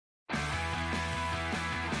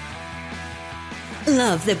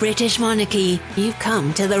Love the British monarchy? You've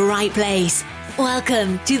come to the right place.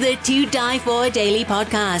 Welcome to the To Die For Daily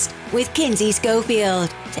Podcast with Kinsey Schofield.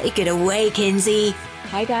 Take it away, Kinsey.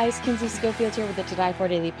 Hi guys, Kinsey Schofield here with the To Die For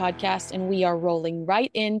Daily Podcast, and we are rolling right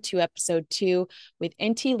into episode 2 with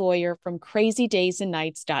Enty Lawyer from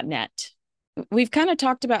crazydaysandnights.net. We've kind of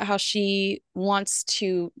talked about how she wants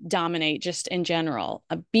to dominate just in general,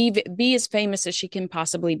 be as famous as she can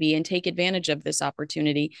possibly be and take advantage of this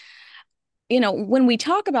opportunity. You know, when we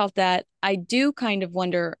talk about that, I do kind of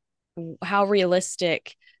wonder how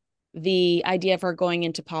realistic the idea of her going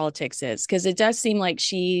into politics is, because it does seem like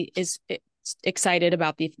she is excited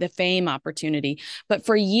about the fame opportunity. But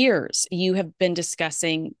for years, you have been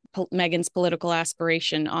discussing Meghan's political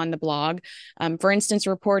aspiration on the blog. For instance,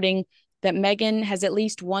 reporting that Meghan has at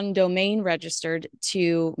least one domain registered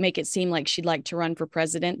to make it seem like she'd like to run for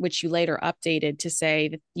president, which you later updated to say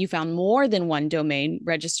that you found more than one domain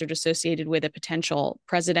registered associated with a potential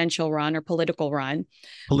presidential run or political run.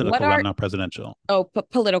 Not presidential.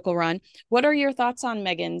 Political run. What are your thoughts on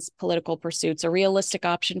Meghan's political pursuits? A realistic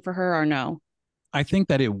option for her or no? I think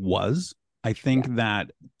that it was. I think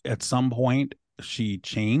that at some point she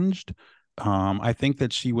changed. I think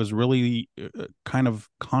that she was really kind of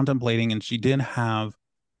contemplating, and she did have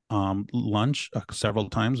lunch several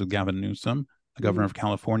times with Gavin Newsom, the governor of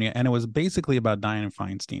California, and it was basically about Dianne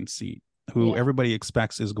Feinstein's seat, who everybody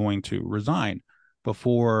expects is going to resign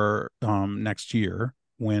before next year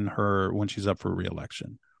when she's up for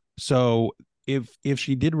re-election. So if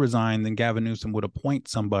she did resign, then Gavin Newsom would appoint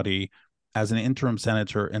somebody as an interim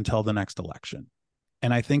senator until the next election.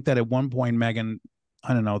 And I think that at one point Meghan,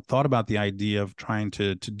 thought about the idea of trying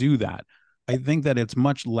to do that. I think that it's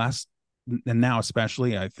much less, and now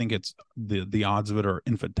especially, I think it's the odds of it are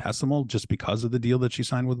infinitesimal just because of the deal that she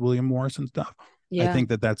signed with William Morris and stuff. I think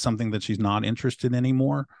that that's something that she's not interested in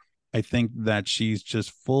anymore. I think that she's just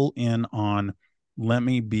full in on, let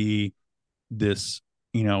me be this,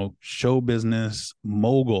 show business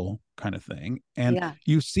mogul kind of thing. And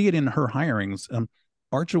you see it in her hirings.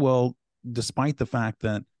 Archewell, despite the fact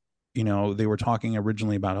that they were talking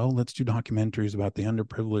originally about, let's do documentaries about the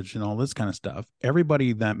underprivileged and all this kind of stuff.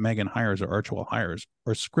 Everybody that Meghan hires or Archewell hires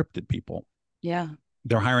are scripted people. Yeah.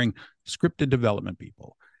 They're hiring scripted development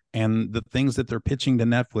people. And the things that they're pitching to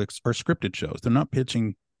Netflix are scripted shows. They're not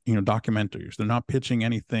pitching, documentaries. They're not pitching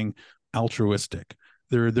anything altruistic.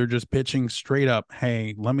 They're just pitching straight up,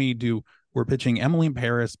 hey, we're pitching Emily in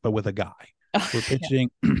Paris, but with a guy.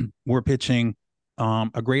 We're pitching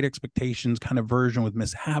a Great Expectations kind of version with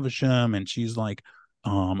Miss Havisham, and she's like,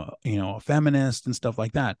 a feminist and stuff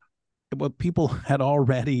like that. But people had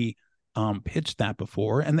already pitched that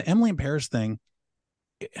before. And the Emily in Paris thing,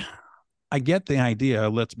 I get the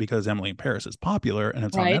idea, because Emily in Paris is popular and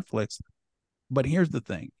it's on Netflix. But here's the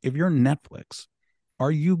thing. If you're Netflix,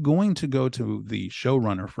 are you going to go to the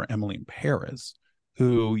showrunner for Emily in Paris,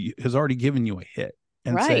 who has already given you a hit,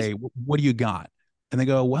 and say, what do you got? And they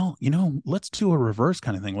go, well, let's do a reverse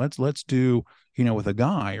kind of thing. Let's do, with a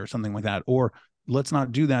guy or something like that. Or let's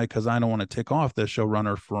not do that because I don't want to tick off the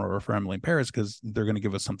showrunner for Emily in Paris because they're going to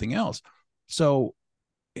give us something else. So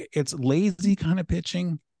it's lazy kind of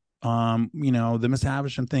pitching. The Miss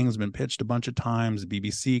Havisham thing has been pitched a bunch of times. The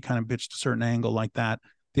BBC kind of pitched a certain angle like that.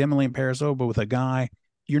 The Emily in Paris, but with a guy,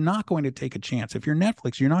 you're not going to take a chance. If you're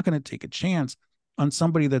Netflix, you're not going to take a chance on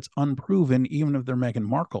somebody that's unproven, even if they're Meghan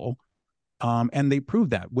Markle. And they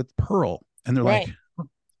proved that with Pearl, and they're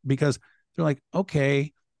because they're like,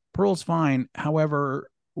 okay, Pearl's fine. However,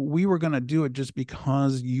 we were going to do it just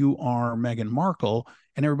because you are Meghan Markle.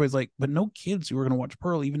 And everybody's like, but no kids who are going to watch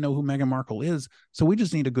Pearl even know who Meghan Markle is. So we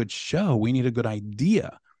just need a good show. We need a good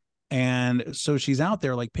idea. And so she's out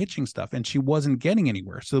there like pitching stuff, and she wasn't getting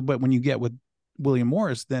anywhere. So, but when you get with William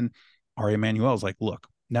Morris, then Ari Emanuel's like, look,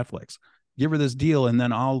 Netflix, give her this deal, and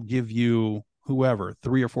then I'll give you whoever,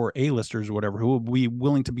 3 or 4 A-listers or whatever, who will be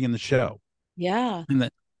willing to be in the show. Yeah.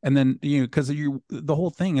 And then because the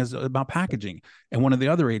whole thing is about packaging. And one of the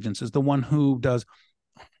other agents is the one who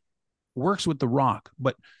works with The Rock,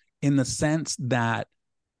 but in the sense that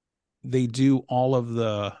they do all of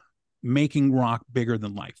the making Rock bigger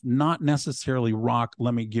than life. Not necessarily Rock,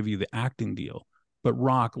 let me give you the acting deal, but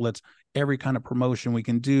Rock, let's every kind of promotion we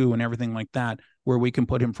can do and everything like that, where we can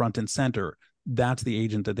put him front and center. That's the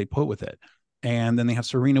agent that they put with it. And then they have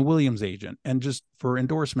Serena Williams' agent, and just for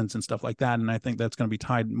endorsements and stuff like that. And I think that's going to be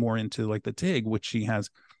tied more into like the TIG, which she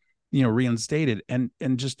has, reinstated, and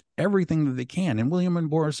just everything that they can. And William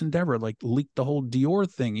and Boris Endeavor leaked the whole Dior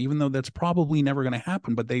thing, even though that's probably never going to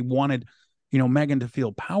happen. But they wanted Meghan to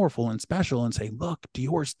feel powerful and special and say, look,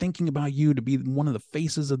 Dior's thinking about you to be one of the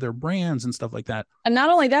faces of their brands and stuff like that. And not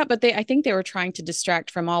only that, but I think they were trying to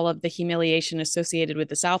distract from all of the humiliation associated with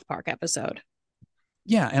the South Park episode.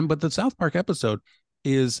 Yeah. But the South Park episode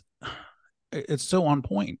it's so on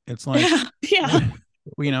point. It's like, yeah.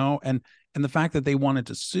 and the fact that they wanted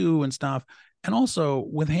to sue and stuff. And also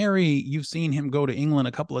with Harry, you've seen him go to England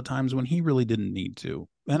a couple of times when he really didn't need to.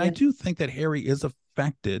 And I do think that Harry is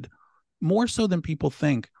affected more so than people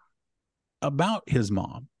think about his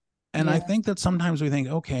mom. And I think that sometimes we think,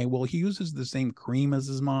 okay, well, he uses the same cream as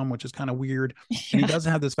his mom, which is kind of weird. And he does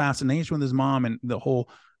have this fascination with his mom and the whole,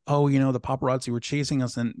 the paparazzi were chasing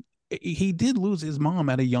us. And he did lose his mom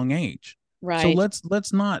at a young age. Right. So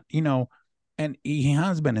let's not, and he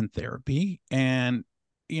has been in therapy and,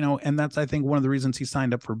 and that's, I think, one of the reasons he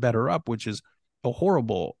signed up for BetterUp, which is a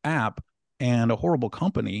horrible app and a horrible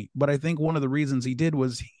company. But I think one of the reasons he did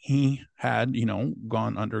was he had,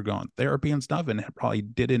 undergone therapy and stuff and probably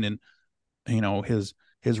did it in,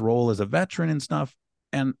 his role as a veteran and stuff.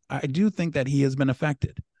 And I do think that he has been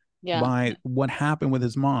affected by what happened with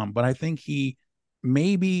his mom. But I think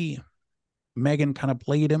maybe Meghan kind of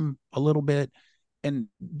played him a little bit. And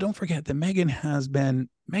don't forget that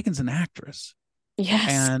Meghan's an actress.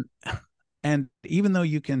 Yes. And even though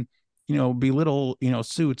you can, belittle,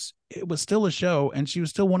 Suits, it was still a show and she was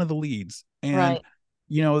still one of the leads. And,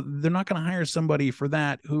 they're not going to hire somebody for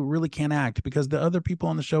that who really can't act because the other people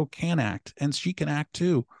on the show can act and she can act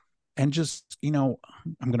too. And just, I'm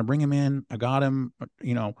going to bring him in. I got him,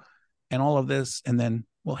 and all of this. And then,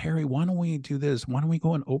 well, Harry, why don't we do this? Why don't we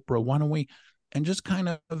go on Oprah? Why don't we? And just kind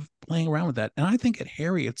of playing around with that. And I think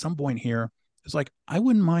Harry at some point here is like, I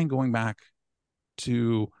wouldn't mind going back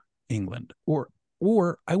to England or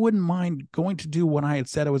I wouldn't mind going to do what I had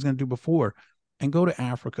said I was going to do before and go to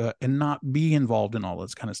Africa and not be involved in all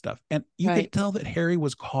this kind of stuff. And you could tell that Harry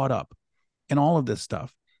was caught up in all of this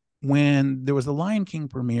stuff when there was the Lion King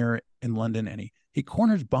premiere in London, and he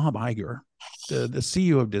corners Bob Iger, the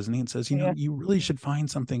CEO of Disney, and says, you really should find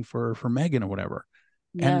something for Meghan or whatever.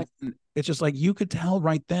 And it's just like, you could tell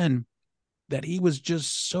right then that he was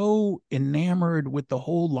just so enamored with the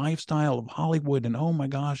whole lifestyle of Hollywood and, oh my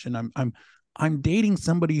gosh. And I'm dating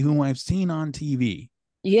somebody who I've seen on TV.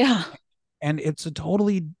 Yeah. And it's a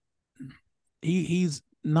totally, he's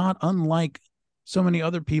not unlike so many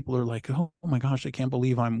other people are like, oh my gosh, I can't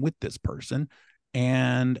believe I'm with this person.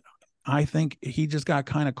 And I think he just got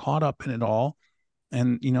kind of caught up in it all.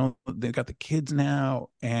 And, they've got the kids now.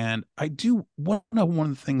 And I do, one of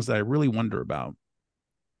the things that I really wonder about,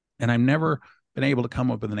 and I've never been able to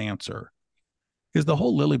come up with an answer, is the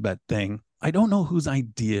whole Lilibet thing. I don't know whose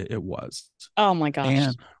idea it was. Oh my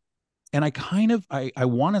gosh. And I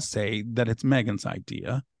want to say that it's Meghan's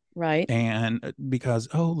idea. Right. And because,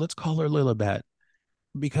 let's call her Lilibet,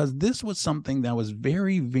 because this was something that was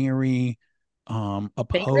very, very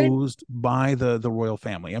opposed by the royal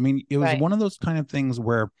family. I mean, it was one of those kind of things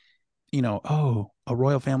where, a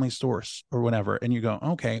royal family source or whatever. And you go,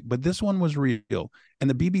 okay, but this one was real. And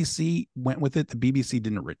the BBC went with it. The BBC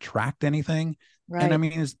didn't retract anything. Right. And I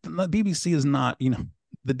mean, the BBC is not,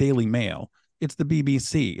 the Daily Mail. It's the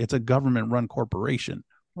BBC. It's a government run corporation.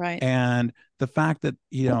 Right. And the fact that,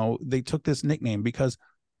 they took this nickname, because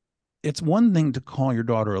it's one thing to call your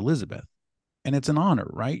daughter Elizabeth, and it's an honor,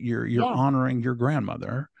 right? You're honoring your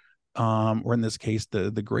grandmother, or in this case,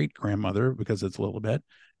 the great grandmother, because it's Lilibet.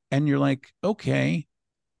 And you're like, okay,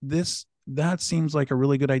 that seems like a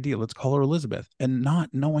really good idea. Let's call her Elizabeth, and not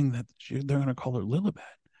knowing that they're going to call her Lilibet,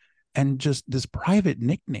 and just this private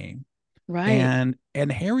nickname. Right.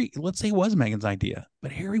 And Harry, let's say it was Meghan's idea,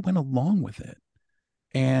 but Harry went along with it.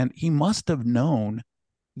 And he must have known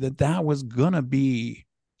that was going to be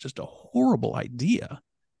just a horrible idea.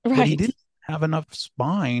 Right. But he didn't have enough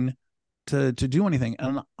spine to do anything.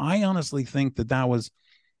 And I honestly think that was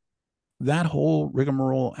that whole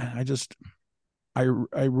rigmarole. I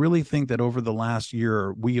really think that over the last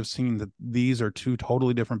year, we have seen that these are two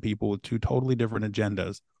totally different people with two totally different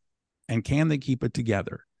agendas. And can they keep it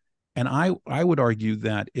together? And I would argue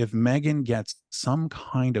that if Meghan gets some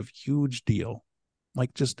kind of huge deal,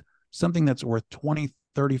 like just something that's worth 20,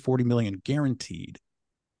 30, 40 million guaranteed,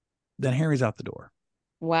 then Harry's out the door.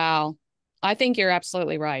 Wow. I think you're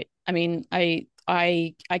absolutely right. I mean, I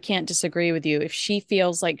can't disagree with you. If she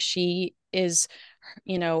feels like she is,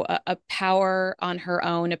 a power on her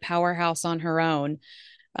own, a powerhouse on her own,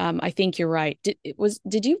 I think you're right.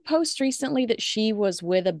 Did you post recently that she was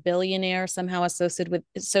with a billionaire somehow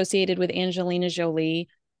associated with Angelina Jolie?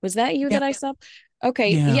 Was that you that I saw?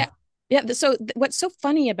 Okay. Yeah. Yeah. So what's so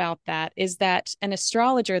funny about that is that an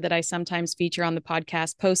astrologer that I sometimes feature on the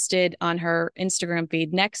podcast posted on her Instagram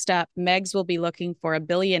feed, next up, Megs will be looking for a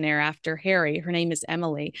billionaire after Harry. Her name is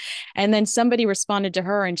Emily. And then somebody responded to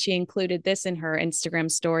her and she included this in her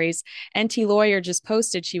Instagram stories. Enty Lawyer just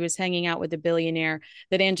posted she was hanging out with a billionaire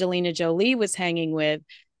that Angelina Jolie was hanging with.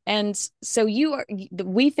 And so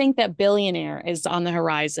we think that billionaire is on the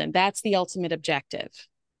horizon. That's the ultimate objective.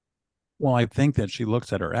 Well, I think that she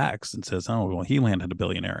looks at her ex and says, "Oh, well, he landed a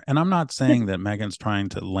billionaire." And I'm not saying that Meghan's trying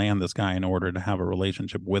to land this guy in order to have a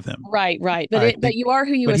relationship with him. Right, right. I But think, you are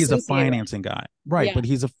who you but he's a associate with. financing guy, right? Yeah. But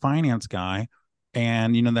he's a finance guy,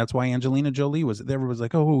 and that's why Angelina Jolie was there. Was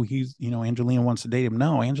like, "Oh, he's Angelina wants to date him."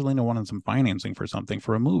 No, Angelina wanted some financing for something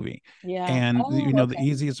for a movie, Yeah. and Oh, the okay.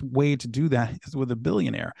 easiest way to do that is with a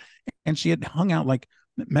billionaire. And she had hung out like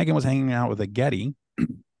Meghan was hanging out with a Getty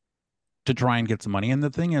to try and get some money. And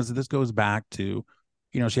the thing is, this goes back to,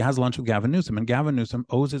 she has lunch with Gavin Newsom, and Gavin Newsom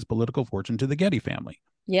owes his political fortune to the Getty family.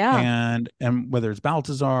 Yeah. And whether it's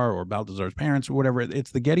Baltazar or Baltazar's parents or whatever,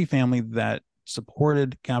 it's the Getty family that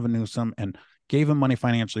supported Gavin Newsom and gave him money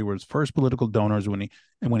financially. Were his first political donors when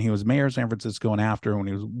he was mayor of San Francisco, and after when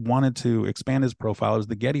he wanted to expand his profile, it was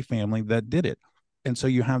the Getty family that did it. And so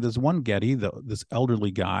you have this one Getty, this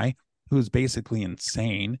elderly guy who's basically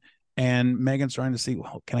insane, and Meghan's trying to see,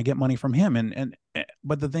 well, can I get money from him?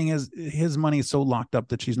 But the thing is, his money is so locked up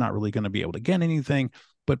that she's not really going to be able to get anything.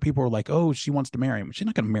 But people are like, oh, she wants to marry him. She's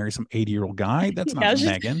not going to marry some 80-year-old guy. That's not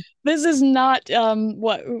Meghan. This is not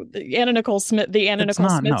what Anna Nicole Smith, the Anna It's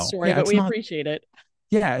Nicole not, Smith no. story, Yeah, but it's we not. appreciate it.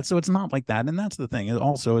 Yeah, so it's not like that. And that's the thing.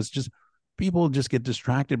 It's just people just get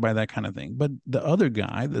distracted by that kind of thing. But the other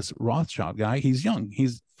guy, this Rothschild guy, he's young.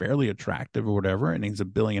 He's fairly attractive or whatever, and he's a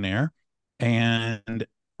billionaire.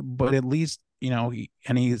 But at least,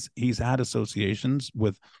 he's had associations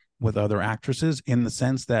with other actresses, in the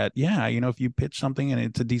sense that, yeah, if you pitch something and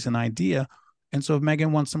it's a decent idea. And so if Meghan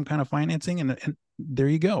wants some kind of financing, and there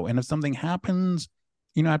you go. And if something happens,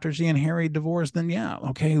 after she and Harry divorced, then yeah,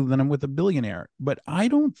 okay, then I'm with a billionaire. But I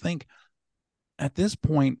don't think at this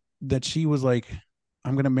point that she was like,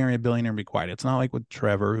 I'm going to marry a billionaire and be quiet. It's not like with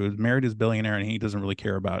Trevor, who's married his billionaire and he doesn't really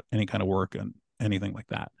care about any kind of work and anything like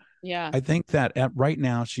that. Yeah. I think that right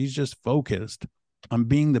now she's just focused on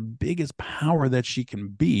being the biggest power that she can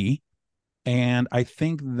be. And I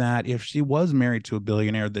think that if she was married to a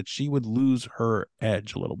billionaire, that she would lose her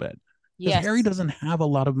edge a little bit, because Yes. Harry doesn't have a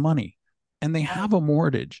lot of money and they have a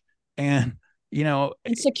mortgage, and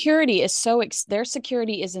and security is their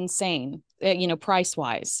security is insane, price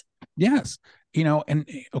wise. Yes. And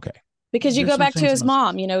okay, because you go back to his things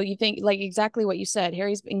mom, you think like exactly what you said.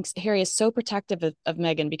 Harry is so protective of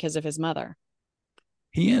Meghan because of his mother.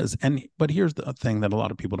 He is. But here's the thing that a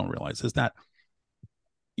lot of people don't realize is that,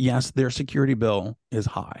 yes, their security bill is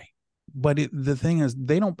high, but the thing is,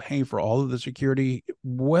 they don't pay for all of the security,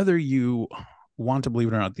 whether you want to believe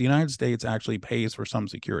it or not. The United States actually pays for some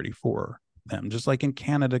security for them, just like in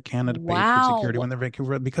Canada. Canada pays for security when they're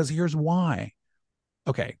Vancouver, because here's why.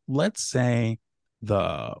 Okay, let's say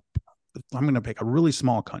I'm going to pick a really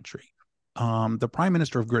small country. The Prime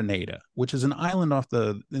Minister of Grenada, which is an island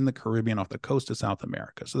in the Caribbean off the coast of South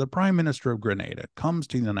America. So the Prime Minister of Grenada comes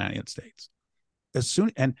to the United States.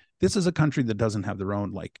 And this is a country that doesn't have their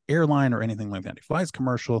own like airline or anything like that. He flies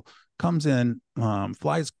commercial, comes in,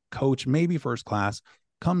 flies coach, maybe first class,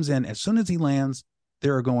 comes in. As soon as he lands,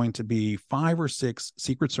 there are going to be 5 or 6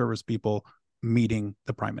 Secret Service people meeting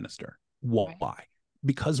the Prime Minister. Why? Right.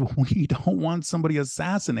 Because we don't want somebody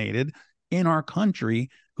assassinated in our country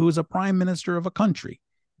who is a prime minister of a country.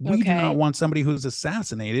 We do not want somebody who's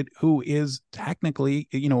assassinated who is technically,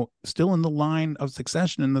 still in the line of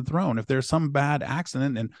succession in the throne. If there's some bad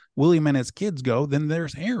accident and William and his kids go, then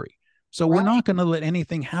there's Harry. So we're not going to let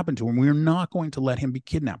anything happen to him. We're not going to let him be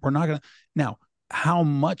kidnapped. We're not going to. Now, how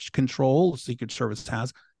much control the Secret Service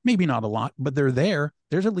has, maybe not a lot, but they're there.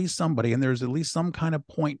 There's at least somebody, and there's at least some kind of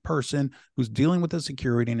point person who's dealing with the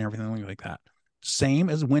security and everything like that. Same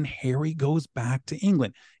as when Harry goes back to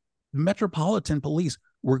England. Metropolitan Police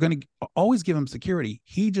were going to always give him security.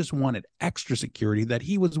 He just wanted extra security that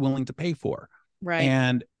he was willing to pay for. Right.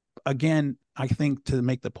 And again, I think to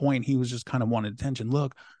make the point, he was just kind of wanted attention.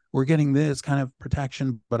 Look, we're getting this kind of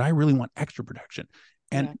protection, but I really want extra protection.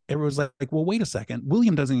 And it was like, well, wait a second.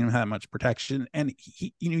 William doesn't even have much protection. And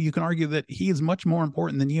he, you can argue that he is much more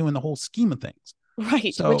important than you in the whole scheme of things.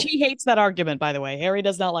 Right. So, which he hates that argument, by the way. Harry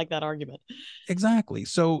does not like that argument. Exactly.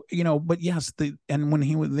 So, but yes, and when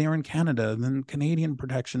he was there in Canada, then Canadian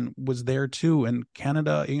protection was there too. And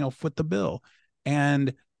Canada, foot the bill.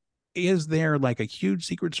 And is there like a huge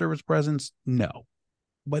Secret Service presence? No.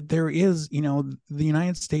 But there is, the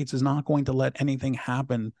United States is not going to let anything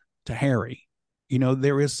happen to Harry.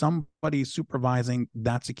 There is somebody supervising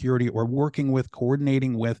that security or working with,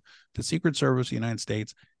 coordinating with the Secret Service of the United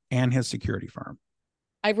States and his security firm.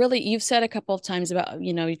 You've said a couple of times about,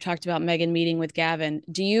 you talked about Meghan meeting with Gavin.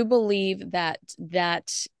 Do you believe that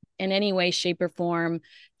in any way, shape, or form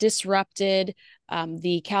disrupted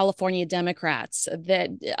the California Democrats?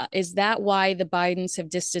 Is that why the Bidens have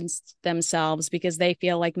distanced themselves, because they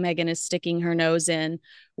feel like Meghan is sticking her nose in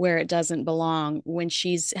where it doesn't belong when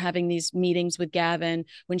she's having these meetings with Gavin,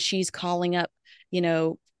 when she's calling up,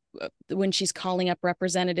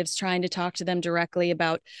 representatives trying to talk to them directly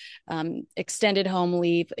about extended home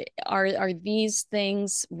leave? Are these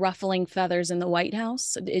things ruffling feathers in the White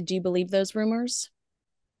House? Do you believe those rumors?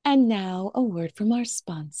 And now a word from our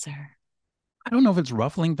sponsor. I don't know if it's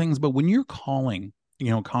ruffling things, but when you're calling,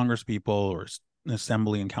 Congress people or an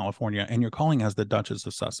assembly in California, and you're calling as the Duchess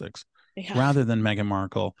of Sussex rather than Meghan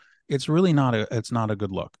Markle, it's really not a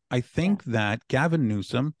good look. I think that Gavin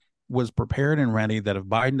Newsom was prepared and ready that if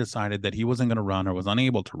Biden decided that he wasn't going to run or was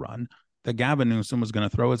unable to run, that Gavin Newsom was going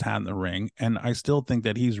to throw his hat in the ring. And I still think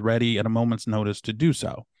that he's ready at a moment's notice to do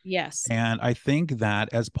so. Yes. And I think that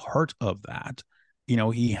as part of that,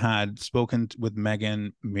 he had spoken with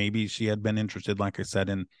Meghan. Maybe she had been interested, like I said,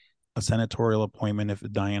 in a senatorial appointment if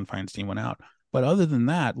Dianne Feinstein went out. But other than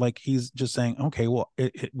that, like, he's just saying, okay, well,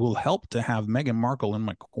 it will help to have Meghan Markle in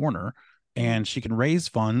my corner, and she can raise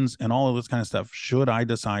funds and all of this kind of stuff should I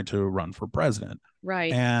decide to run for president.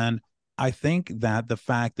 Right. And I think that the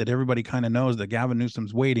fact that everybody kind of knows that Gavin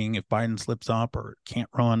Newsom's waiting if Biden slips up or can't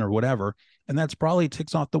run or whatever, and that's probably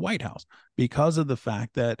ticks off the White House because of the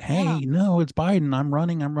fact that, hey, no, it's Biden. I'm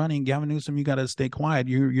running. Gavin Newsom, you got to stay quiet.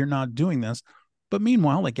 You're not doing this. But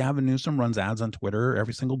meanwhile, like, Gavin Newsom runs ads on Twitter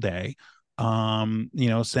every single day, talking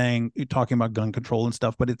about gun control and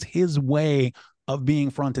stuff, but it's his way of being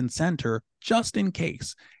front and center just in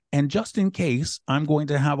case. And just in case, I'm going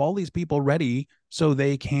to have all these people ready so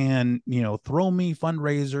they can, throw me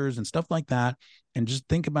fundraisers and stuff like that. And just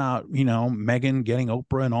think about, Meghan getting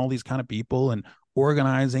Oprah and all these kind of people and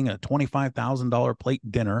organizing a $25,000 plate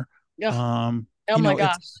dinner. Oh my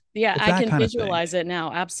gosh. Yeah, I can visualize it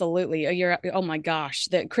now. Absolutely. Oh my gosh.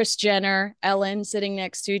 That Kris Jenner, Ellen sitting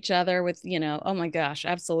next to each other with, oh my gosh,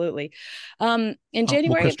 absolutely. In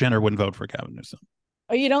January. Kris Jenner wouldn't vote for Gavin Newsom.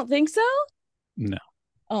 Oh, you don't think so? No.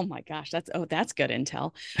 Oh my gosh, that's good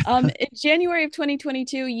intel. In January of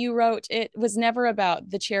 2022, you wrote, it was never about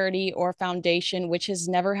the charity or foundation, which has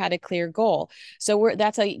never had a clear goal. So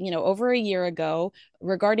that's over a year ago.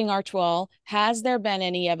 Regarding Archewell, has there been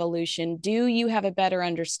any evolution? Do you have a better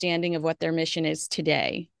understanding of what their mission is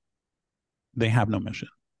today? They have no mission.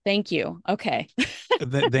 Thank you. Okay.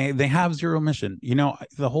 they have zero mission.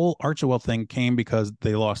 The whole Archewell thing came because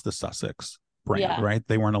they lost the Sussex brand, right?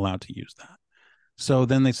 They weren't allowed to use that. So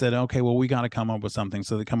then they said, okay, well, we got to come up with something.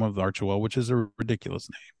 So they come up with Archewell, which is a ridiculous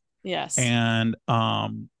name. Yes. And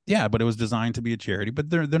but it was designed to be a charity, but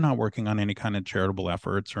they're not working on any kind of charitable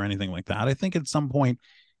efforts or anything like that. I think at some point,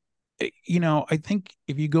 I think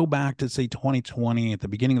if you go back to, say, 2020 at the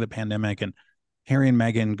beginning of the pandemic, and Harry and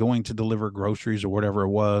Meghan going to deliver groceries or whatever it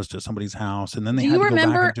was to somebody's house, and then they had to go back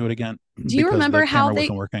and do it again. Do you remember how they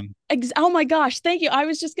wasn't working? Oh my gosh, thank you. I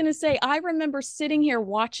was just gonna say, I remember sitting here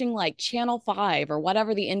watching like Channel 5 or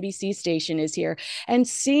whatever the NBC station is here, and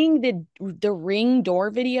seeing the Ring door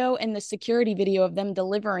video and the security video of them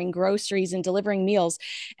delivering groceries and delivering meals.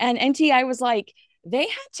 And Enty, I was like, they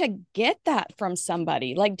had to get that from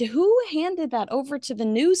somebody. Like, who handed that over to the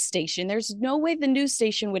news station? There's no way the news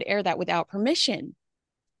station would air that without permission.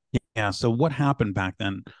 Yeah. So what happened back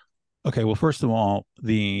then? Okay. Well, first of all,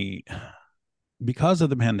 because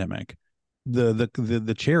of the pandemic,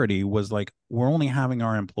 the charity was like, we're only having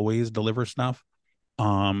our employees deliver stuff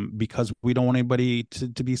because we don't want anybody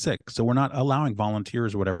to be sick. So we're not allowing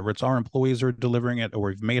volunteers or whatever. It's our employees are delivering it, or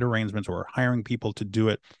we've made arrangements, or we're hiring people to do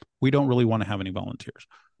it. We don't really want to have any volunteers.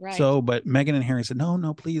 Right. So, but Meghan and Harry said,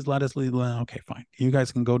 no, please let us leave. Okay, fine. You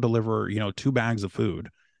guys can go deliver, 2 bags of food.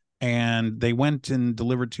 And they went and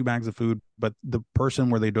delivered 2 bags of food, but the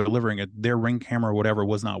person where they're delivering it, their Ring camera or whatever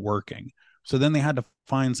was not working. So then they had to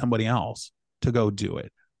find somebody else to go do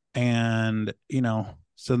it. And,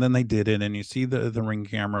 so then they did it, and you see the Ring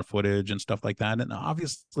camera footage and stuff like that. And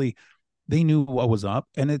obviously they knew what was up,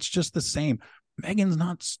 and it's just the same. Meghan's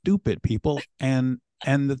not stupid, people. And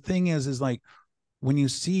the thing is like, when you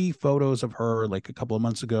see photos of her, like a couple of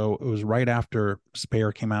months ago, it was right after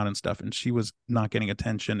Spare came out and stuff, and she was not getting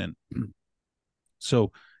attention. And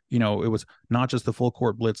so, it was not just the full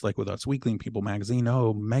court blitz like with Us Weekly and People Magazine.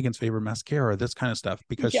 Oh, Meghan's favorite mascara, this kind of stuff,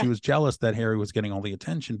 because she was jealous that Harry was getting all the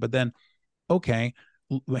attention. But then, okay,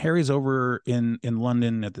 Harry's over in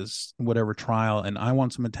London at this whatever trial, and I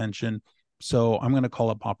want some attention. So I'm going to call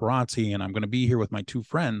up paparazzi, and I'm going to be here with my two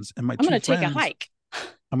friends. And I'm going to take a hike.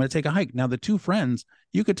 I'm going to take a hike. Now, the two friends,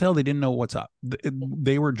 you could tell they didn't know what's up.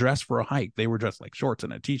 They were dressed for a hike. They were dressed like shorts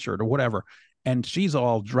and a t-shirt or whatever. And she's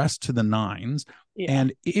all dressed to the nines. Yeah.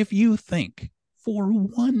 And if you think for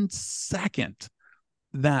 1 second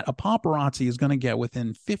that a paparazzi is going to get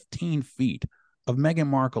within 15 feet of Meghan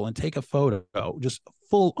Markle and take a photo just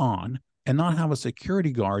full on and not have a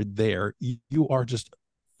security guard there, you are just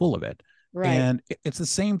full of it. Right. And it's the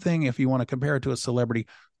same thing if you want to compare it to a celebrity.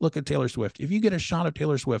 Look at Taylor Swift. If you get a shot of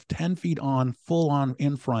Taylor Swift 10 feet on, full on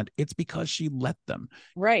in front, it's because she let them.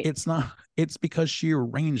 Right. It's because she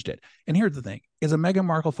arranged it. And here's the thing. Is a Meghan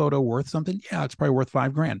Markle photo worth something? Yeah, it's probably worth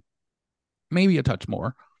 $5,000. Maybe a touch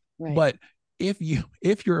more. Right. But if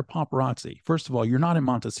you're a paparazzi, first of all, you're not in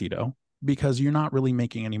Montecito because you're not really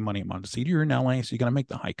making any money in Montecito. You're in LA, so you're going to make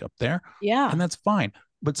the hike up there. Yeah. And that's fine.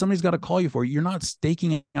 But somebody's got to call you for it. You're not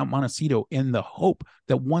staking out Montecito in the hope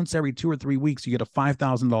that once every 2 or 3 weeks you get a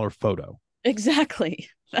 $5,000 photo. Exactly.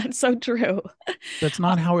 That's so true. That's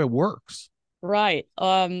not how it works. Right.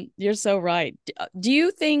 You're so right. Do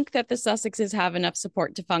you think that the Sussexes have enough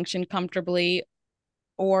support to function comfortably,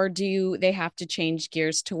 or do they have to change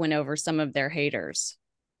gears to win over some of their haters?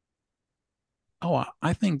 Oh,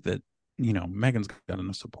 I think that, Meghan's got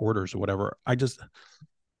enough supporters or whatever.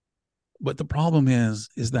 But the problem is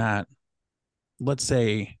that, let's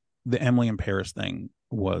say the Emily in Paris thing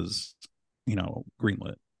was,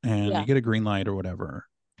 greenlit, and you get a green light or whatever.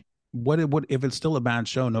 What if it's still a bad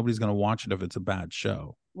show? Nobody's going to watch it if it's a bad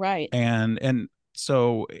show. Right. And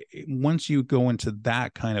so once you go into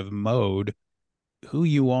that kind of mode, who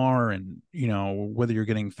you are and, whether you're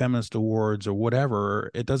getting feminist awards or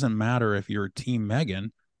whatever, it doesn't matter if you're Team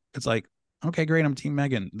Meghan. It's like, okay, great, I'm Team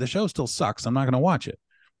Meghan. The show still sucks. I'm not going to watch it.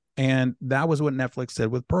 And that was what Netflix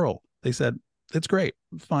said with Pearl. They said, it's great,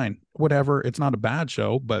 fine, whatever. It's not a bad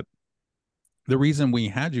show, but the reason we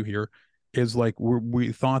had you here is like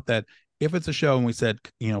we thought that if it's a show and we said,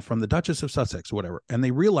 from the Duchess of Sussex, whatever, and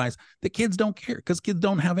they realized the kids don't care because kids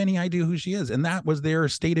don't have any idea who she is. And that was their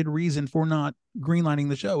stated reason for not greenlighting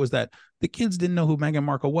the show, is that the kids didn't know who Meghan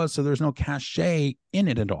Markle was. So there's no cachet in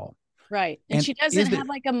it at all. Right. And she doesn't have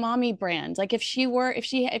like a mommy brand. Like if she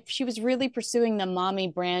was really pursuing the mommy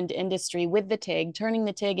brand industry with the TIG, turning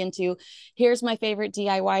the TIG into, here's my favorite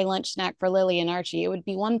DIY lunch snack for Lily and Archie, it would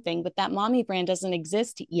be one thing, but that mommy brand doesn't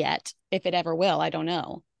exist yet. If it ever will, I don't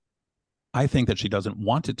know. I think that she doesn't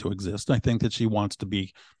want it to exist. I think that she wants to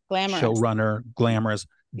be glamorous, showrunner, glamorous,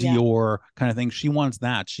 Dior kind of thing. She wants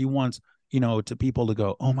that. She wants, to people to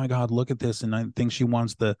go, oh my God, look at this. And I think she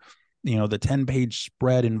wants the 10-page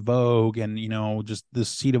spread in Vogue and, just this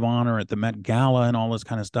seat of honor at the Met Gala and all this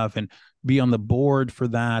kind of stuff, and be on the board for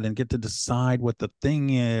that and get to decide what the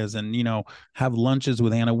thing is and, have lunches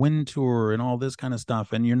with Anna Wintour and all this kind of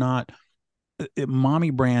stuff. And you're not,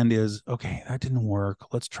 mommy brand is, okay, that didn't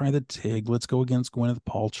work. Let's try the TIG. Let's go against Gwyneth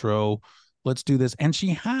Paltrow. Let's do this. And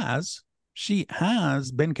she has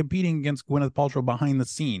been competing against Gwyneth Paltrow behind the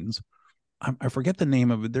scenes. I forget the name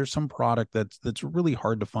of it. There's some product that's really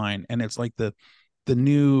hard to find. And it's like the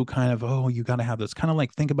new kind of, oh, you got to have this, kind of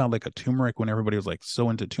like, think about like a turmeric when everybody was like so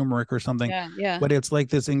into turmeric or something. Yeah. But it's like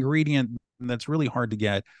this ingredient that's really hard to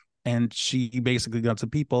get. And she basically got some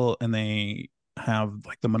people and they have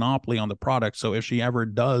like the monopoly on the product. So if she ever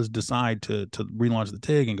does decide to relaunch the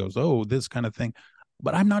TIG and goes, oh, this kind of thing.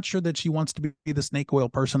 But I'm not sure that she wants to be the snake oil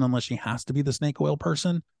person unless she has to be the snake oil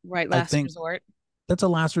person. Right. Last resort. That's a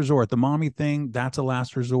last resort. The mommy thing, that's a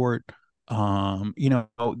last resort. To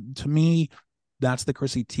me, that's the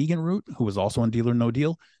Chrissy Teigen route, who was also on Deal or No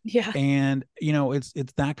Deal. Yeah. And,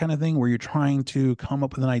 it's that kind of thing where you're trying to come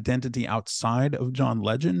up with an identity outside of John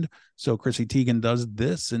Legend. So Chrissy Teigen does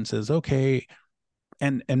this and says, okay,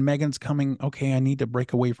 and Meghan's coming, okay, I need to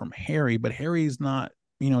break away from Harry, but Harry's not,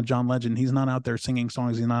 John Legend. He's not out there singing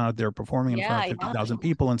songs. He's not out there performing in front of 50,000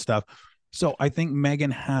 people and stuff. So I think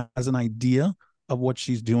Meghan has an idea of what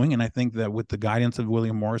she's doing. And I think that with the guidance of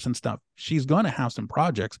William Morris and stuff, she's going to have some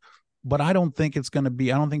projects, but I don't think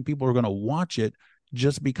people are going to watch it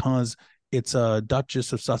just because it's a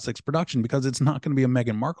Duchess of Sussex production, because it's not going to be a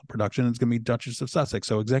Meghan Markle production. It's going to be Duchess of Sussex.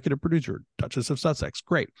 So executive producer, Duchess of Sussex.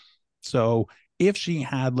 Great. So if she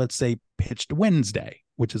had, let's say, pitched Wednesday,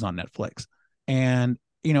 which is on Netflix, and,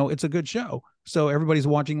 it's a good show, so everybody's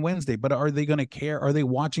watching Wednesday, but are they going to care? Are they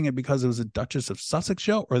watching it because it was a Duchess of Sussex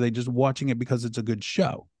show? Or are they just watching it because it's a good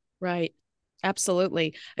show? Right.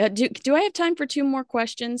 Absolutely. Do I have time for two more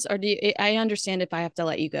questions, or I understand if I have to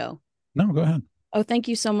let you go? No, go ahead. Oh, thank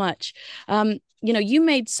you so much. You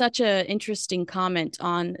made such an interesting comment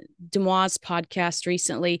on Demois' podcast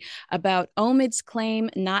recently about Omid's claim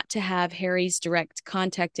not to have Harry's direct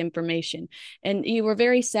contact information. And you were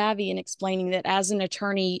very savvy in explaining that as an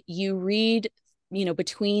attorney, you read,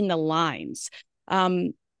 between the lines.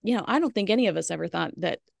 I don't think any of us ever thought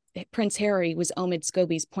that Prince Harry was Omid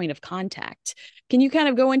Scobie's point of contact. Can you kind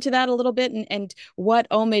of go into that a little bit and what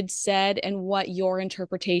Omid said and what your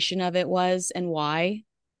interpretation of it was and why?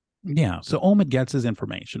 Yeah. So Omid gets his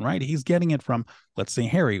information, right? He's getting it from, let's say,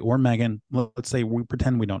 Harry or Meghan. Let's say we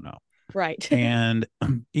pretend we don't know. Right. And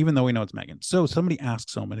even though we know it's Meghan. So somebody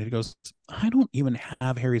asks Omid, and he goes, I don't even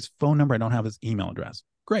have Harry's phone number. I don't have his email address.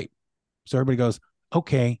 Great. So everybody goes,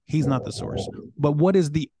 okay, he's not the source. But what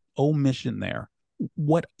is the omission there?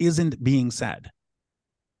 What isn't being said?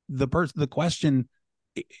 The question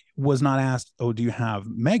was not asked, oh, do you have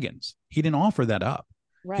Meghan's? He didn't offer that up.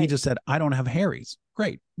 Right. He just said, I don't have Harry's.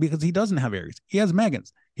 Great, because he doesn't have Harry's. He has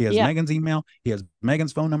Meghan's. He has Meghan's email. He has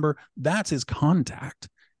Meghan's phone number. That's his contact.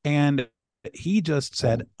 And he just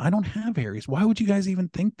said, I don't have Harry's. Why would you guys even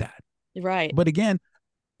think that? Right.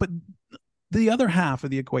 But the other half of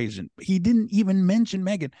the equation, he didn't even mention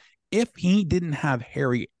Meghan. If he didn't have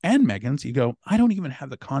Harry and Meghan's, he'd go, I don't even have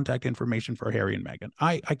the contact information for Harry and Meghan.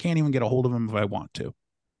 I can't even get a hold of him if I want to.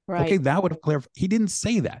 Right. Okay, that would have clarified. He didn't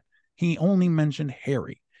say that. He only mentioned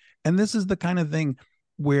Harry. And this is the kind of thing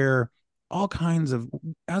where all kinds of,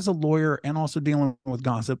 as a lawyer and also dealing with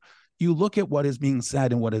gossip, you look at what is being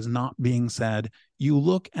said and what is not being said. You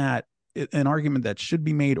look at an argument that should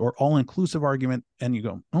be made or all-inclusive argument, and you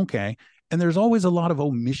go, okay. And there's always a lot of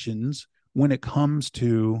omissions when it comes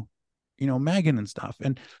to, Meghan and stuff.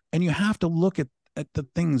 And you have to look at the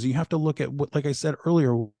things. You have to look at what, like I said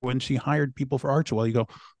earlier, when she hired people for Archewell, you go,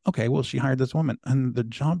 okay, well, she hired this woman. And the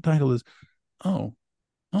job title is, oh,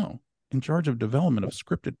 in charge of development of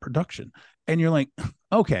scripted production. And you're like,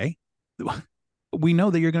 okay, we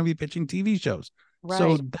know that you're going to be pitching TV shows. Right.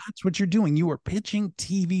 So that's what you're doing. You are pitching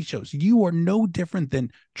TV shows. You are no different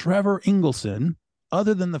than Trevor Ingleson,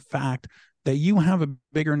 other than the fact that you have a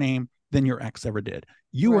bigger name than your ex ever did.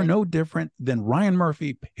 You are no different than Ryan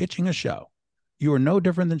Murphy pitching a show. You are no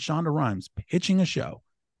different than Shonda Rhimes pitching a show.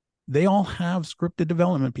 They all have scripted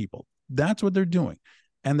development people. That's what they're doing.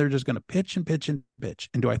 And they're just going to pitch and pitch and pitch.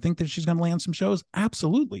 And do I think that she's going to land some shows?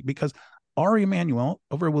 Absolutely. Because Ari Emanuel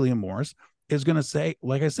over at William Morris is going to say,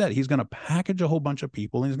 like I said, he's going to package a whole bunch of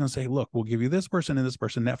people. And he's going to say, look, we'll give you this person and this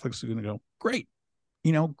person. Netflix is going to go, great,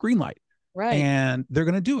 green light. Right. And they're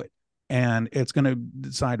going to do it. And it's going to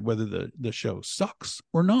decide whether the show sucks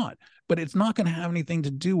or not. But it's not going to have anything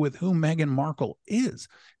to do with who Meghan Markle is.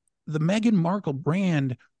 The Meghan Markle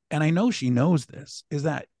brand, and I know she knows this, is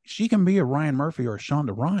that she can be a Ryan Murphy or a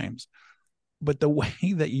Shonda Rhimes. But the way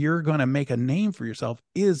that you're going to make a name for yourself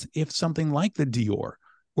is if something like the Dior,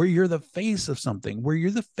 where you're the face of something, where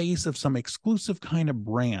you're the face of some exclusive kind of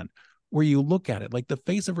brand, where you look at it like the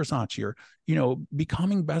face of Versace, or,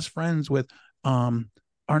 becoming best friends with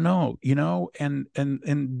Arnaud, and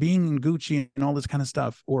being in Gucci and all this kind of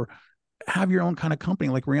stuff, or have your own kind of company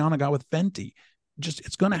like Rihanna got with Fenty.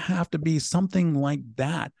 It's going to have to be something like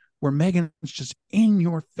that, where Meghan's just in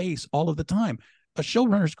your face all of the time. A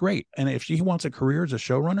showrunner's great. And if she wants a career as a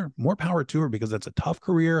showrunner, more power to her, because that's a tough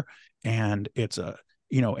career. And it's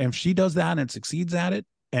if she does that and succeeds at it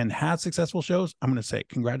and has successful shows, I'm going to say,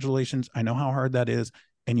 congratulations. I know how hard that is.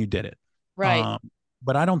 And you did it. Right.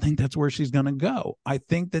 But I don't think that's where she's going to go. I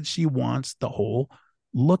think that she wants the whole,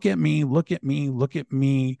 look at me, look at me, look at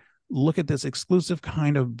me, look at this exclusive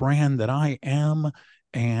kind of brand that I am.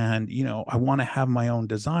 And, I want to have my own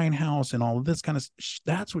design house and all of this kind of,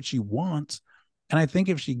 that's what she wants. And I think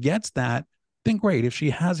if she gets that, then great. If she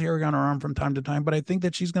has Harry on her arm from time to time, but I think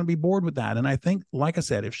that she's going to be bored with that. And I think, like I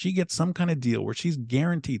said, if she gets some kind of deal where she's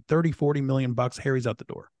guaranteed 30, 40 million bucks, Harry's out the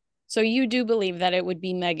door. So you do believe that it would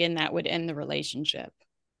be Meghan that would end the relationship?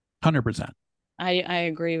 100%. I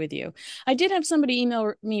agree with you. I did have somebody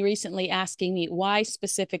email me recently asking me why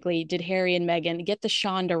specifically did Harry and Meghan get the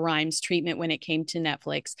Shonda Rhimes treatment when it came to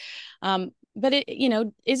Netflix. But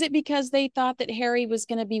is it because they thought that Harry was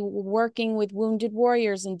going to be working with wounded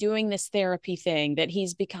warriors and doing this therapy thing that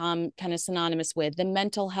he's become kind of synonymous with, the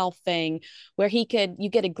mental health thing, where you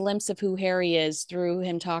get a glimpse of who Harry is through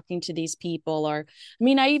him talking to these people? Or,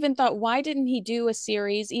 I even thought, why didn't he do a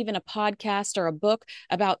series, even a podcast or a book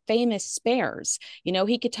about famous spares?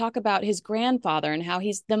 He could talk about his grandfather and how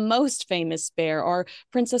he's the most famous spare, or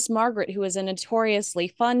Princess Margaret, who is a notoriously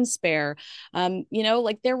fun spare.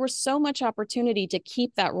 There was so much opportunity opportunity to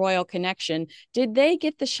keep that royal connection. Did they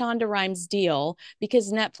get the Shonda Rhimes deal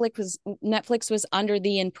because Netflix was under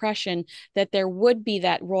the impression that there would be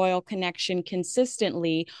that royal connection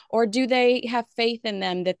consistently, or do they have faith in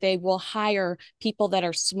them that they will hire people that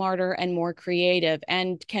are smarter and more creative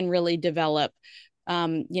and can really develop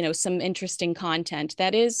some interesting content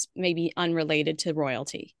that is maybe unrelated to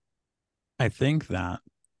royalty? I think that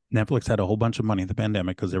Netflix had a whole bunch of money in the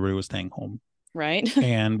pandemic because everybody was staying home, right?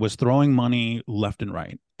 and was throwing money left and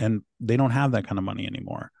right. And they don't have that kind of money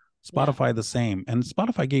anymore. Spotify, the same. And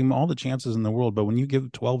Spotify gave them all the chances in the world. But when you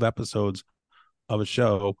give 12 episodes of a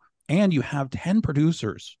show and you have 10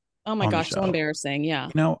 producers. Oh my gosh, so embarrassing. Yeah.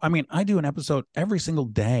 I mean, I do an episode every single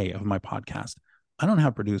day of my podcast. I don't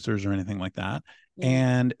have producers or anything like that. Yeah.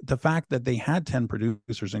 And the fact that they had 10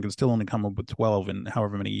 producers and could still only come up with 12 in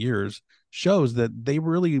however many years shows that they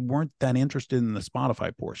really weren't that interested in the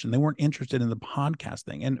Spotify portion. They weren't interested in the podcast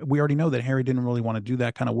thing. And we already know that Harry didn't really want to do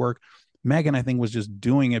that kind of work. Meghan, I think, was just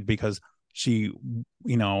doing it because she,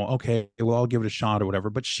 okay, well, I'll give it a shot or whatever.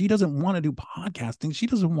 But she doesn't want to do podcasting. She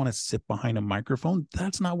doesn't want to sit behind a microphone.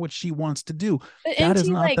 That's not what she wants to do. But that is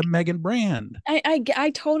not the Meghan brand.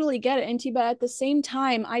 I totally get it, Enty, but at the same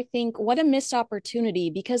time, I think what a missed opportunity,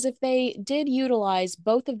 because if they did utilize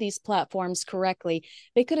both of these platforms correctly,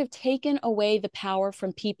 they could have taken away the power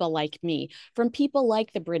from people like me, from people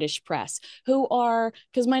like the British press, who are,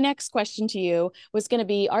 because my next question to you was going to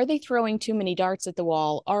be, are they throwing too many darts at the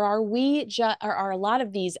wall? Or are a lot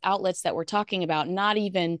of these outlets that we're talking about not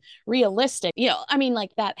even realistic? I mean,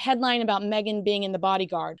 like that headline about Meghan being in The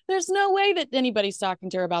Bodyguard. There's no way that anybody's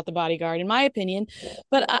talking to her about The Bodyguard, in my opinion.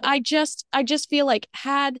 But I just feel like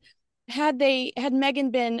had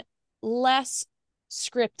Meghan been less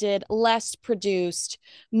scripted, less produced,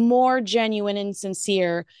 more genuine and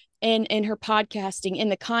sincere in her podcasting, in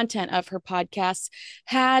the content of her podcasts,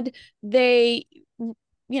 had they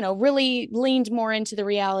really leaned more into the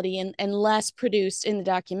reality and less produced in the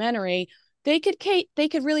documentary, they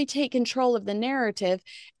could really take control of the narrative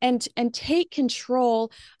and take control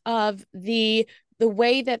of the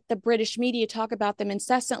way that the British media talk about them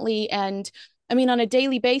incessantly. And I mean, on a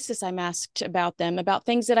daily basis, I'm asked about them, about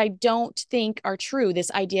things that I don't think are true.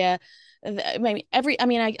 This idea, I'm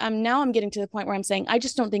getting to the point where I'm saying, I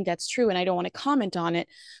just don't think that's true and I don't want to comment on it.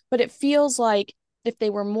 But it feels like if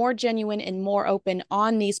they were more genuine and more open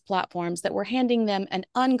on these platforms that were handing them an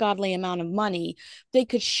ungodly amount of money, they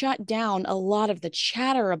could shut down a lot of the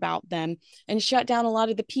chatter about them and shut down a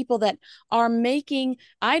lot of the people that are making,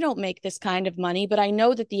 I don't make this kind of money, but I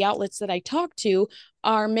know that the outlets that I talk to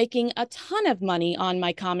are making a ton of money on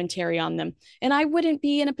my commentary on them. And I wouldn't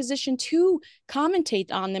be in a position to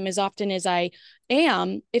commentate on them as often as I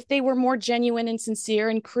am if they were more genuine and sincere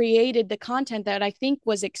and created the content that I think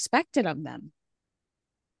was expected of them.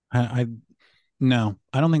 No,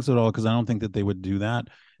 I don't think so at all, because I don't think that they would do that.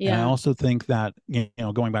 Yeah. And I also think that,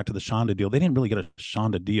 going back to the Shonda deal, they didn't really get a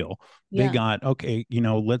Shonda deal. Yeah. They got, okay,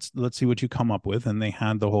 let's see what you come up with. And they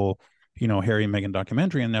had the whole, Harry and Meghan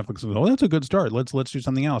documentary, and Netflix was, oh, that's a good start. Let's do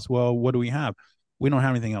something else. Well, what do we have? We don't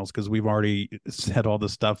have anything else because we've already said all the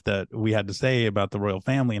stuff that we had to say about the royal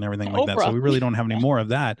family and everything like that. So we really don't have any more of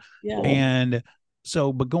that. Yeah. And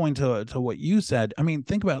so, but going to what you said, I mean,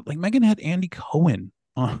 think about it, like Meghan had Andy Cohen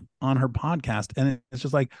on her podcast, and it's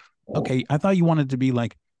just like, okay, I thought you wanted to be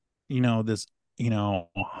like, this,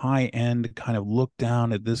 high end kind of look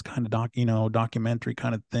down at this kind of documentary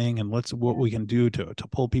kind of thing, and let's what we can do to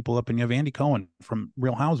pull people up. And you have Andy Cohen from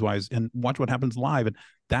Real Housewives, and Watch What Happens Live, and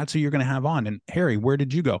that's who you're going to have on. And Harry, where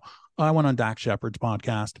did you go? Oh, I went on Dax Shepard's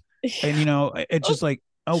podcast, and it's just like,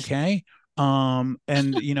 okay, and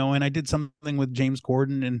and I did something with James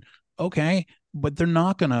Corden, and okay, but they're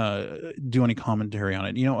not going to do any commentary on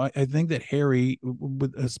it. I think that Harry,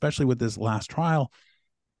 especially with this last trial,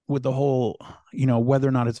 with the whole, whether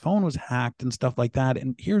or not his phone was hacked and stuff like that.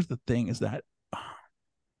 And here's the thing is that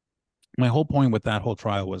my whole point with that whole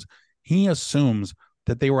trial was he assumes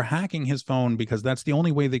that they were hacking his phone because that's the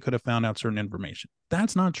only way they could have found out certain information.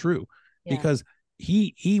 That's not true, because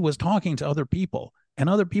he was talking to other people, and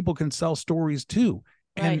other people can sell stories too.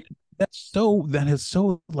 Right. And that is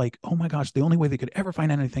so like, oh my gosh, the only way they could ever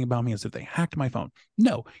find out anything about me is if they hacked my phone.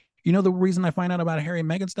 No, the reason I find out about Harry and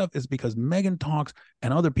Meghan stuff is because Meghan talks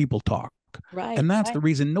and other people talk. Right. And that's the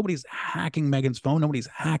reason nobody's hacking Meghan's phone. Nobody's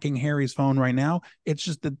hacking Harry's phone right now. It's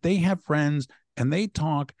just that they have friends and they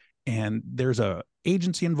talk, and there's a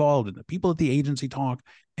agency involved, and the people at the agency talk,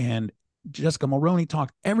 and Jessica Mulroney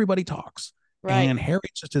talked. Everybody talks. Right. And Harry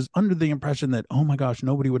just is under the impression that, oh my gosh,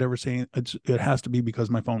 nobody would ever say it has to be because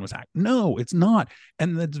my phone was hacked. No, it's not.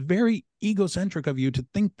 And that's very egocentric of you to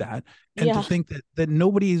think that, and to think that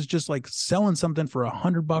nobody is just like selling something for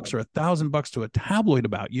 $100 or $1,000 to a tabloid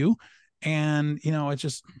about you. And, it's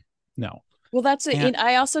just, no. Well, that's it. And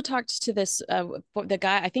I also talked to this the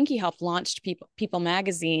guy. I think he helped launch People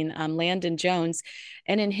Magazine, Landon Jones,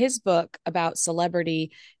 and in his book about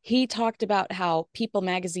celebrity, he talked about how People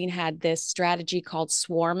Magazine had this strategy called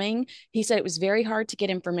swarming. He said it was very hard to get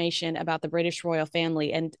information about the British royal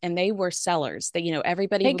family, and they were sellers. That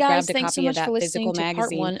everybody Hey who guys, grabbed a thanks so copy much of that for physical listening to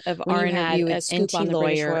part magazine one of when our you had interview a with scoop Enty on the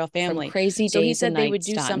British Lawyer royal from family. Crazy So he Days said and they would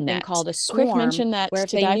do Nights something .net. called a Quick swarm, mention that where if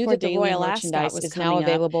To they Die knew For that the Daily royal merchandise ascot was is now coming up,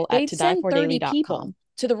 available at they'd send 30 todiefordaily.com. people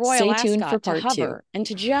to the royal Stay ascot tuned for to part hover 2. and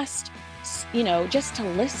to just to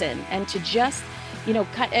listen and to just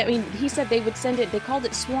I mean, he said they would send it, they called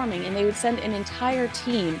it swarming, and they would send an entire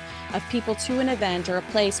team of people to an event or a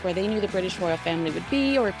place where they knew the British royal family would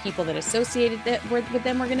be, or people that associated with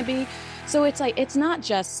them were going to be. So it's like, it's not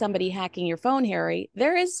just somebody hacking your phone, Harry.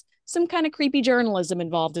 There is some kind of creepy journalism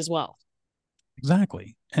involved as well.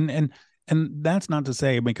 Exactly. And that's not to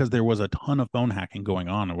say because there was a ton of phone hacking going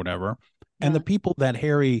on or whatever. And the people that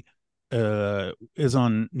Harry is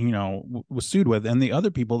on, was sued with, and the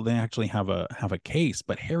other people, they actually have a case,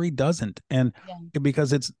 but Harry doesn't. And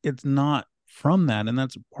because it's not from that, and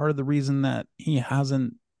that's part of the reason that he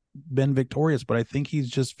hasn't been victorious. But I think he's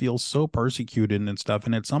just feels so persecuted and stuff.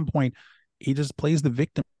 And at some point he just plays the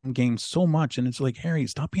victim game so much. And it's like, Harry,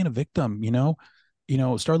 stop being a victim,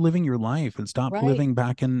 start living your life and stop living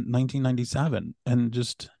back in 1997 and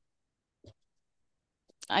just.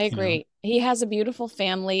 I agree. He has a beautiful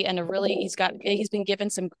family and he's been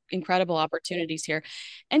given some incredible opportunities here.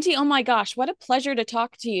 Enty, oh my gosh, what a pleasure to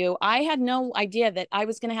talk to you. I had no idea that I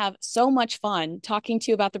was going to have so much fun talking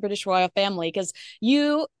to you about the British royal family, because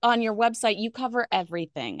you, on your website, you cover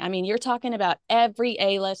everything. I mean, you're talking about every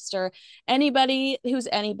A-lister, anybody who's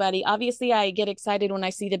anybody. Obviously, I get excited when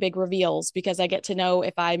I see the big reveals because I get to know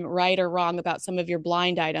if I'm right or wrong about some of your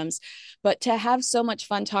blind items. But to have so much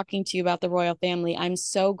fun talking to you about the royal family, I'm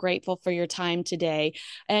so grateful for your time today.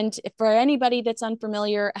 And for anybody that's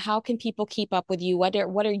unfamiliar, how can people keep up with you? What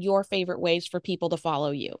are your favorite ways for people to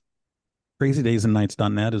follow you?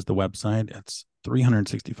 crazydaysandnights.net is the website. It's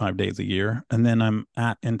 365 days a year. And then I'm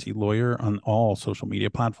at Enty Lawyer on all social media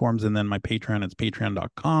platforms. And then my Patreon is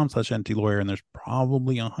patreon.com/Enty Lawyer. And there's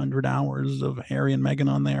probably 100 hours of Harry and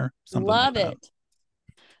Meghan on there. Love it.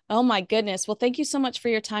 Oh my goodness. Well, thank you so much for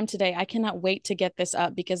your time today. I cannot wait to get this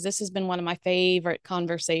up because this has been one of my favorite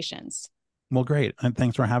conversations. Well, great. And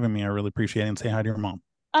thanks for having me. I really appreciate it. And say hi to your mom.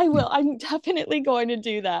 I will. I'm definitely going to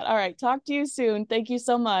do that. All right. Talk to you soon. Thank you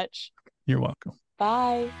so much. You're welcome.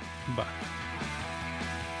 Bye. Bye.